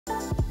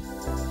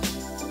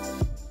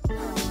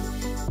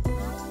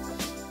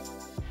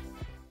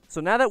So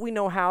now that we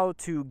know how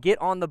to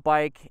get on the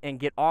bike and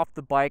get off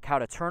the bike, how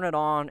to turn it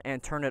on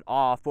and turn it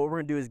off, what we're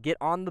going to do is get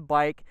on the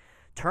bike,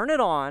 turn it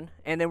on,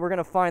 and then we're going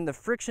to find the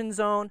friction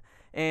zone,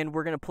 and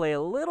we're going to play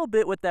a little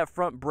bit with that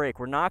front brake.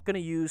 We're not going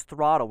to use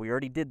throttle. We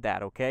already did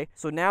that, okay?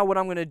 So now what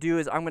I'm going to do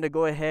is I'm going to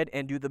go ahead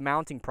and do the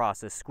mounting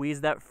process.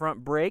 Squeeze that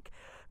front brake,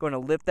 going to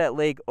lift that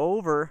leg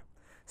over,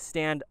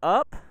 stand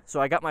up,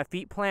 so I got my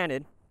feet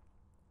planted,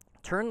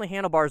 turn the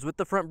handlebars with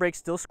the front brake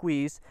still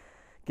squeezed,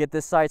 get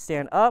this side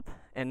stand up,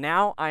 and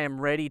now I am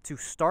ready to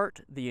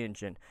start the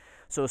engine.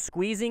 So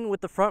squeezing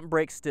with the front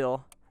brake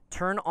still,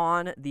 turn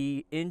on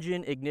the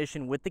engine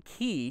ignition with the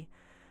key.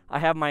 I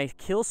have my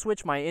kill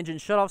switch, my engine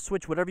shutoff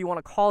switch, whatever you want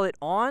to call it,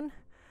 on.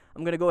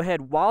 I'm going to go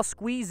ahead, while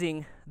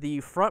squeezing the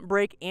front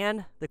brake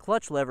and the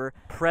clutch lever,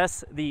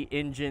 press the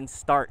engine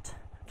start.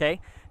 Okay,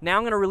 now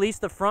I'm going to release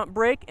the front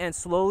brake and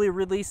slowly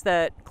release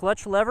that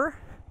clutch lever,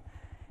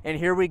 and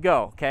here we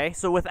go. Okay,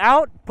 so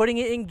without putting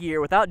it in gear,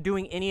 without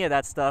doing any of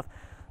that stuff,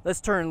 let's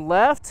turn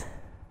left,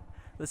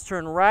 let's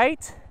turn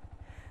right,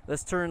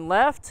 let's turn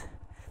left,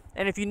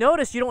 and if you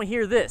notice, you don't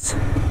hear this.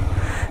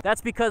 That's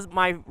because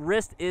my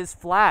wrist is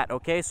flat,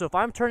 okay? So if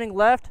I'm turning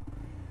left,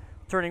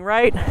 turning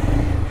right,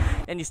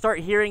 and you start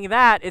hearing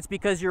that, it's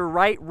because your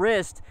right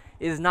wrist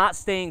is not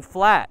staying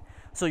flat.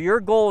 So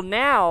your goal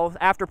now,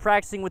 after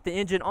practicing with the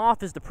engine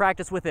off, is to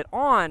practice with it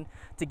on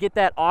to get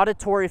that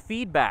auditory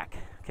feedback,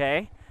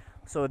 okay?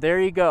 So there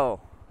you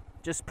go.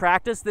 Just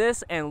practice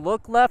this and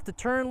look left to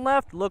turn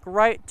left, look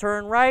right,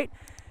 turn right.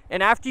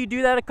 And after you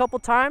do that a couple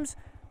times,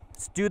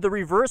 let's do the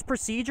reverse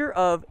procedure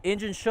of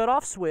engine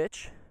shutoff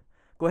switch.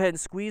 Go ahead and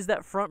squeeze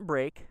that front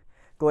brake.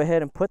 Go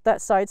ahead and put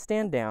that side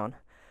stand down.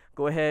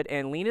 Go ahead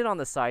and lean it on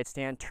the side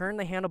stand. Turn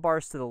the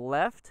handlebars to the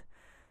left.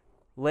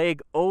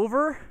 Leg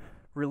over.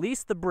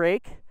 Release the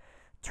brake.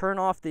 Turn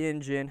off the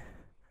engine.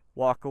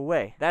 Walk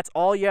away. That's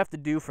all you have to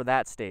do for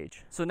that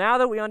stage. So now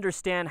that we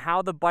understand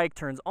how the bike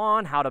turns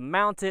on, how to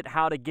mount it,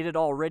 how to get it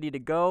all ready to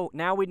go,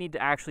 now we need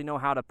to actually know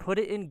how to put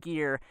it in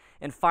gear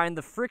and find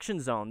the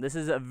friction zone. This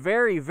is a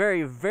very,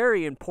 very,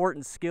 very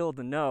important skill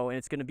to know, and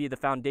it's going to be the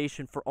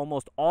foundation for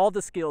almost all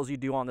the skills you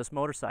do on this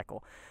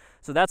motorcycle.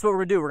 So that's what we're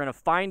going to do. We're going to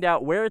find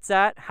out where it's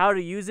at, how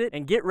to use it,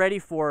 and get ready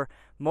for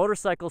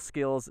motorcycle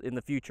skills in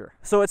the future.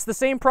 So it's the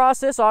same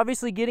process,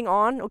 obviously getting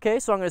on. Okay,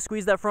 so I'm going to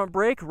squeeze that front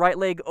brake, right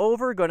leg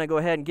over, going to go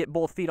ahead and get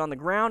both feet on the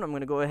ground. I'm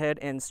going to go ahead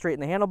and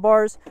straighten the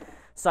handlebars,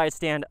 side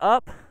stand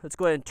up. Let's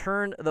go ahead and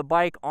turn the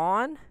bike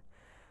on.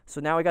 So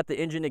now I got the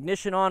engine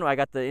ignition on, I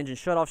got the engine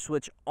shutoff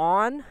switch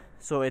on,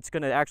 so it's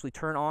going to actually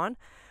turn on.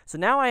 So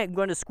now I am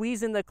going to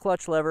squeeze in the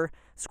clutch lever,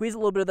 squeeze a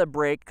little bit of the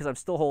brake because I'm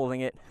still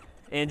holding it,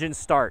 engine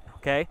start,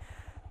 okay?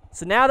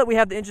 So now that we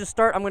have the engine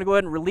start, I'm going to go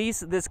ahead and release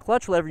this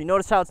clutch lever. You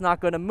notice how it's not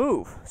going to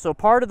move. So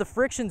part of the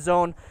friction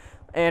zone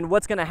and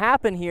what's going to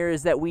happen here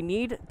is that we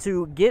need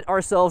to get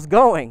ourselves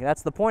going.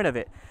 That's the point of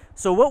it.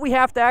 So what we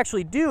have to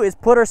actually do is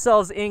put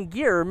ourselves in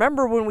gear.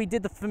 Remember when we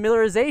did the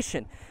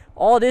familiarization,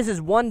 all it is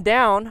one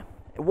down,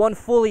 one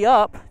fully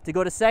up to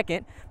go to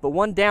second, but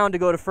one down to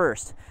go to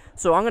first.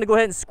 So I'm going to go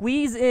ahead and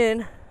squeeze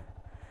in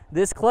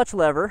this clutch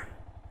lever.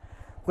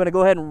 I'm going to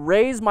go ahead and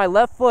raise my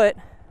left foot,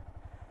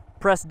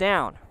 press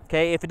down.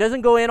 Okay, if it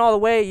doesn't go in all the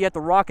way, you have to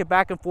rock it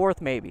back and forth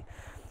maybe.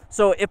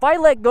 So if I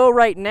let go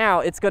right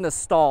now, it's going to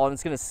stall and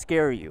it's going to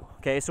scare you.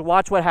 Okay, so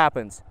watch what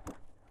happens.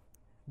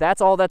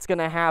 That's all that's going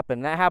to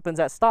happen. That happens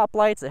at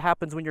stoplights. It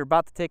happens when you're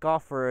about to take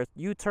off for a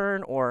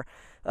U-turn or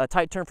a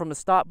tight turn from a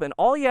stop. But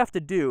all you have to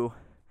do,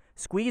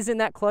 squeeze in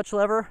that clutch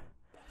lever,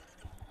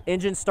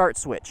 engine start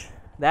switch.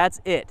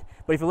 That's it.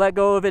 But if you let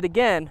go of it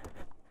again,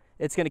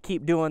 it's going to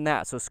keep doing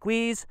that. So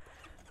squeeze,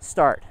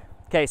 start.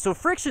 Okay, so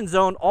friction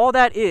zone, all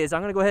that is,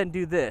 I'm going to go ahead and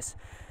do this.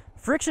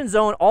 Friction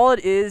zone, all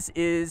it is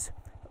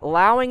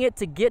allowing it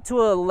to get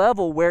to a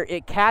level where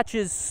it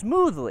catches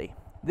smoothly.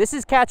 This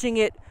is catching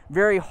it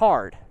very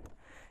hard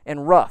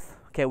and rough.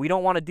 Okay, we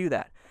don't want to do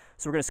that.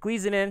 So we're going to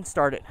squeeze it in,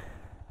 start it.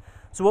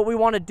 So what we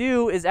want to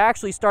do is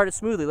actually start it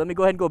smoothly. Let me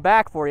go ahead and go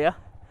back for you.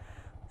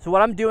 So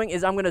what I'm doing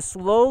is I'm going to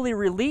slowly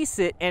release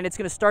it and it's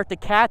going to start to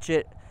catch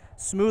it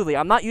smoothly.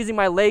 I'm not using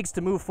my legs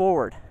to move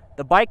forward.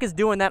 The bike is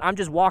doing that, I'm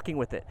just walking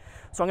with it.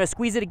 So I'm going to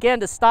squeeze it again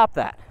to stop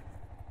that.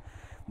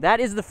 That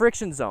is the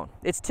friction zone.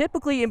 It's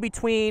typically in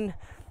between,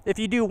 if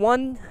you do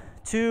 1,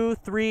 2,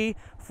 3,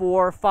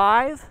 4,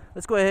 5.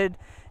 Let's go ahead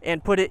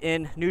and put it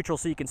in neutral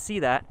so you can see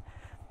that.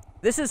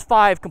 This is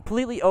 5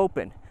 completely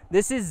open.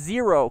 This is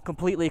 0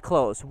 completely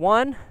closed.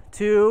 1,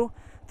 2,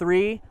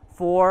 3,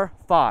 4,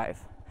 5.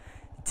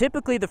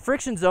 Typically the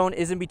friction zone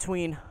is in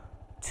between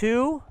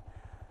 2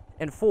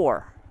 and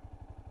 4.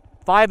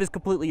 5 is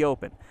completely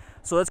open.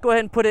 So let's go ahead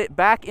and put it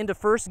back into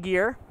first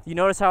gear. You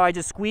notice how I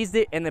just squeezed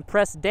it and then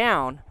pressed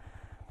down.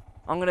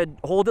 I'm going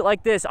to hold it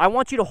like this. I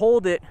want you to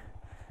hold it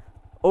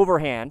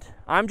overhand.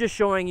 I'm just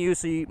showing you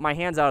so my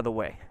hand's out of the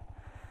way.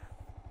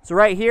 So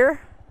right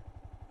here,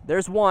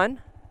 there's 1.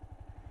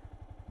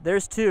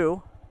 There's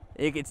 2.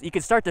 You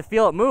can start to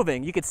feel it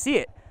moving. You can see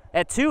it.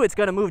 At 2, it's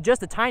going to move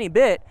just a tiny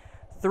bit.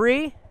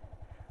 3,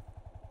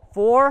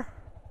 4,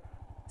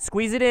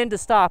 squeeze it in to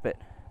stop it.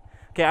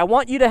 Okay, I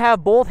want you to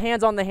have both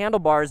hands on the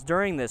handlebars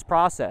during this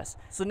process.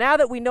 So now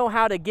that we know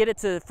how to get it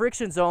to the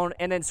friction zone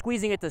and then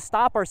squeezing it to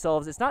stop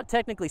ourselves, it's not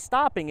technically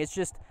stopping, it's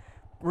just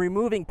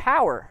removing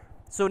power.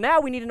 So now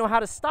we need to know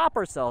how to stop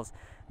ourselves.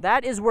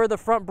 That is where the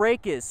front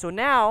brake is. So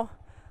now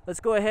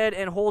let's go ahead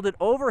and hold it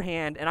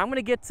overhand, and I'm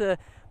gonna get to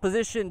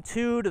position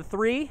 2 to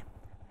 3.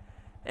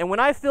 And when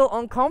I feel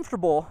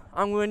uncomfortable,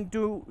 I'm going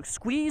to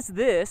squeeze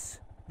this,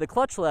 the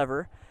clutch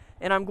lever,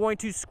 and I'm going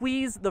to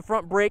squeeze the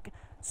front brake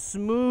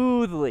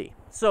smoothly.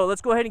 So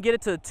let's go ahead and get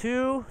it to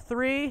 2,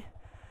 3,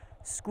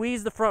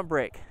 squeeze the front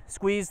brake,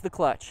 squeeze the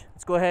clutch.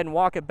 Let's go ahead and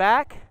walk it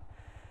back.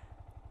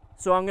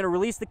 So I'm gonna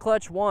release the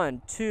clutch,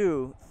 1,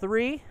 2,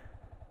 3,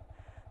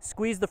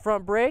 squeeze the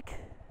front brake,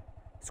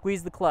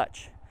 squeeze the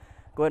clutch.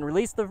 Go ahead and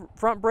release the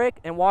front brake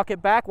and walk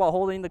it back while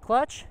holding the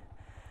clutch.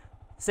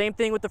 Same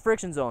thing with the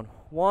friction zone.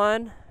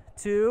 1,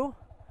 2,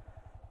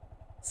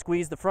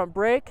 squeeze the front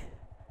brake,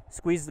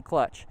 squeeze the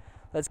clutch.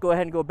 Let's go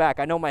ahead and go back.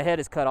 I know my head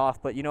is cut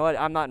off, but you know what?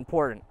 I'm not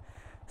important.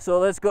 So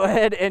let's go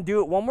ahead and do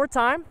it one more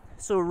time.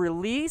 So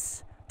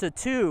release to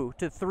 2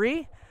 to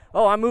 3.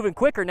 Oh, I'm moving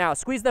quicker now.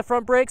 Squeeze that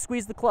front brake,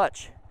 squeeze the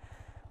clutch.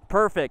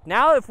 Perfect.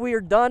 Now if we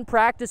are done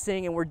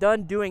practicing and we're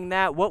done doing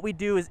that, what we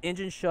do is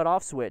engine shut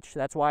off switch.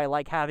 That's why I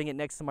like having it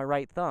next to my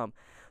right thumb.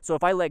 So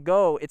if I let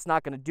go, it's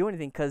not going to do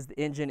anything because the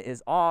engine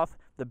is off.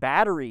 The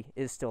battery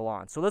is still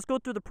on. So let's go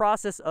through the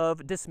process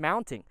of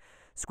dismounting.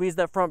 Squeeze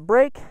that front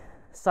brake,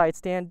 side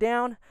stand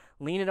down,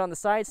 lean it on the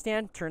side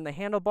stand, turn the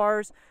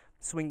handlebars,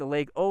 swing the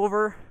leg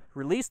over,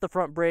 release the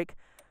front brake,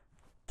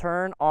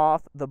 turn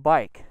off the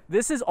bike.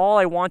 This is all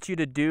I want you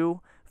to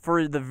do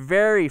for the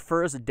very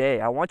first day.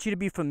 I want you to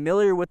be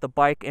familiar with the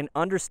bike and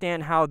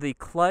understand how the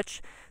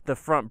clutch, the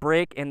front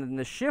brake, and then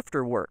the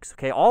shifter works.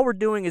 Okay, all we're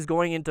doing is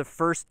going into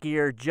first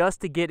gear just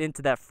to get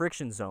into that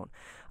friction zone.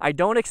 I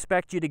don't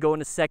expect you to go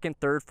into second,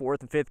 third,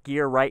 fourth, and fifth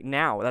gear right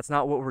now. That's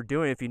not what we're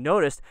doing. If you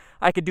noticed,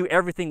 I could do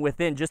everything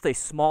within just a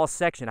small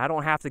section. I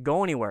don't have to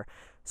go anywhere.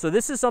 So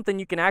this is something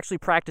you can actually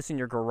practice in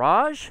your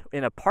garage,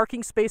 in a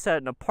parking space at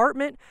an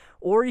apartment,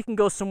 or you can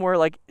go somewhere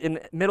like in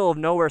the middle of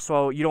nowhere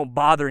so you don't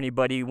bother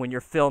anybody when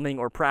you're filming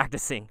or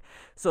practicing.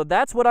 So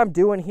that's what I'm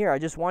doing here. I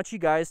just want you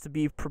guys to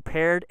be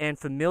prepared and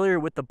familiar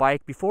with the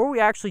bike before we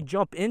actually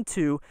jump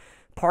into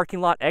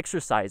parking lot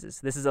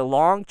exercises. This is a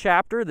long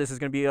chapter. This is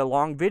going to be a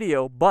long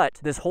video, but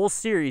this whole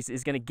series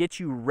is going to get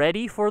you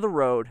ready for the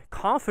road,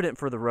 confident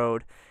for the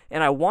road,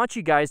 and I want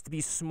you guys to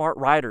be smart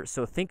riders.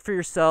 So think for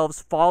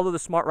yourselves, follow the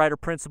smart rider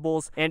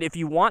principles, and if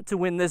you want to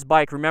win this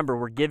bike, remember,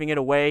 we're giving it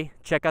away.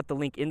 Check out the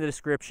link in the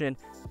description.